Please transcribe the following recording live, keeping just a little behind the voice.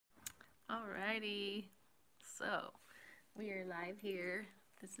Alrighty, so we are live here.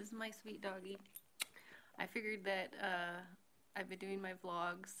 This is my sweet doggy. I figured that I've been doing my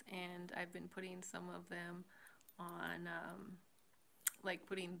vlogs and I've been putting some of them on, like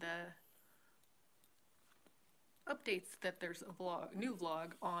putting the updates that there's a vlog, new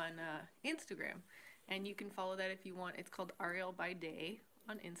vlog on Instagram. And you can follow that if you want. It's called Ariel by Day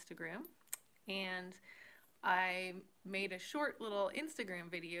on Instagram. And I made a short little Instagram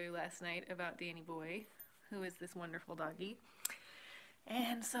video last night about Danny Boy, who is this wonderful doggy.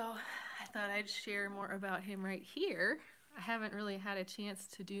 And so I thought I'd share more about him right here. I haven't really had a chance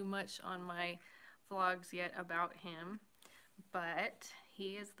to do much on my vlogs yet about him, but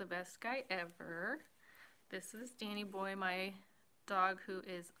he is the best guy ever. This is Danny Boy, my dog, who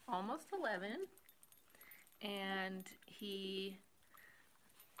is almost 11, and he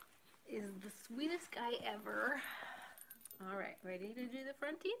is the sweetest guy ever. All right, ready to do the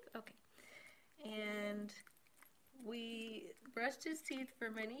front teeth? Okay. And we brushed his teeth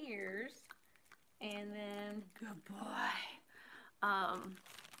for many years, and then, good boy. I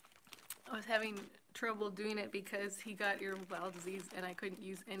was having trouble doing it because he got irritable bowel disease, and I couldn't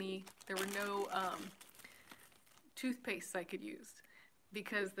use any, there were no toothpastes I could use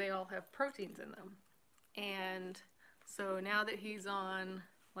because they all have proteins in them. And so now that he's on,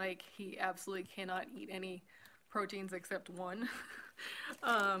 like, he absolutely cannot eat any proteins except one,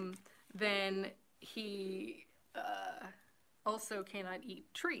 then he also cannot eat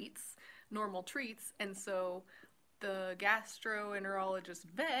treats, normal treats, and so the gastroenterologist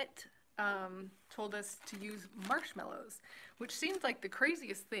vet told us to use marshmallows, which seems like the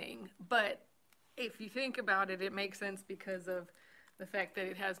craziest thing, but if you think about it, it makes sense because of the fact that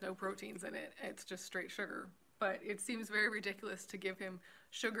it has no proteins in it. It's just straight sugar. But it seems very ridiculous to give him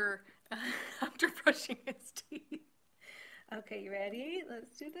sugar after brushing his teeth. Okay, you ready?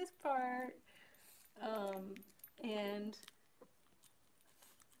 Let's do this part. And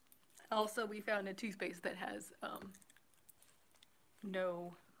also we found a toothpaste that has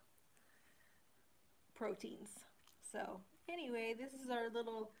no proteins. So anyway, this is our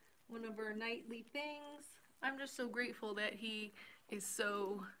little, one of our nightly things. I'm just so grateful that he is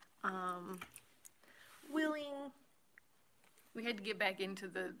so willing. We had to get back into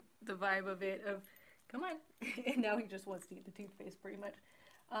the vibe of it, of come on. And now he just wants to eat the toothpaste pretty much.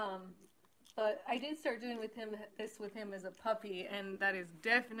 But I did start doing this with him as a puppy, and that is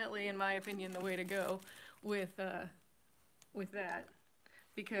definitely, in my opinion, the way to go with that,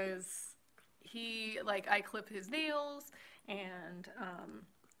 because he, like, I clip his nails, and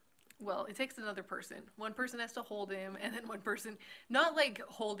well, it takes another person. One person has to hold him, and then one person, not like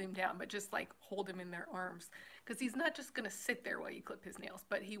hold him down, but just like hold him in their arms, because he's not just gonna sit there while you clip his nails,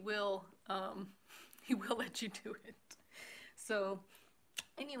 but he will let you do it. So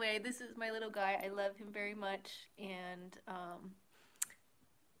anyway, this is my little guy. I love him very much, and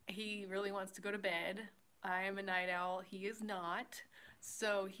he really wants to go to bed. I am a night owl. He is not.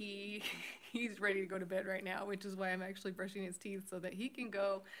 So he's ready to go to bed right now, which is why I'm actually brushing his teeth so that he can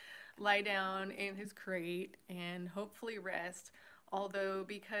go lie down in his crate and hopefully rest. Although,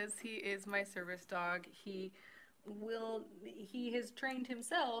 because he is my service dog, he has trained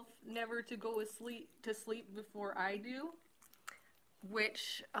himself never to go to sleep before I do,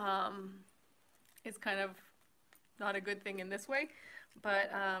 which is kind of not a good thing in this way, but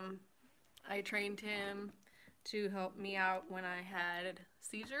I trained him to help me out when I had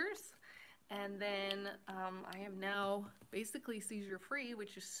seizures, and then I am now basically seizure free,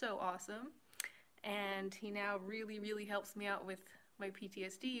 which is so awesome. And he now really helps me out with my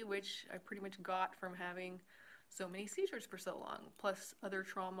PTSD, which I pretty much got from having so many seizures for so long, plus other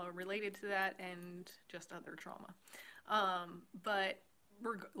trauma related to that and just other trauma. But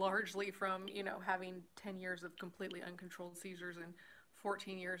we're largely from, you know, having 10 years of completely uncontrolled seizures and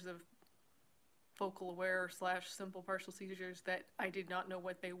 14 years of focal aware / simple partial seizures that I did not know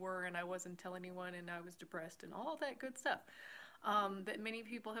what they were, and I wasn't telling anyone, and I was depressed and all that good stuff that many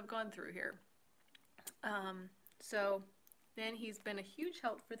people have gone through here. So then he's been a huge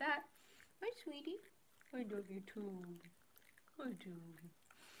help for that. Hi, sweetie. I love you too. I do.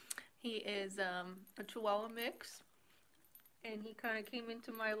 He is a Chihuahua mix, and he kind of came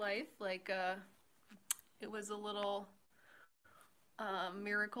into my life like it was a little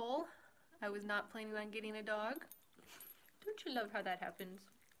miracle. I was not planning on getting a dog. Don't you love how that happens?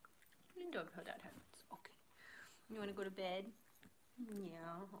 You love how that happens. Okay. You want to go to bed?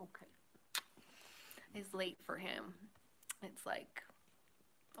 Yeah, okay. It's late for him. It's like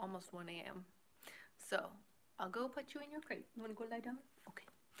almost 1 a.m. So I'll go put you in your crate. You want to go lie down? Okay.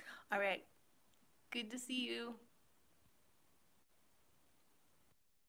 All right. Good to see you.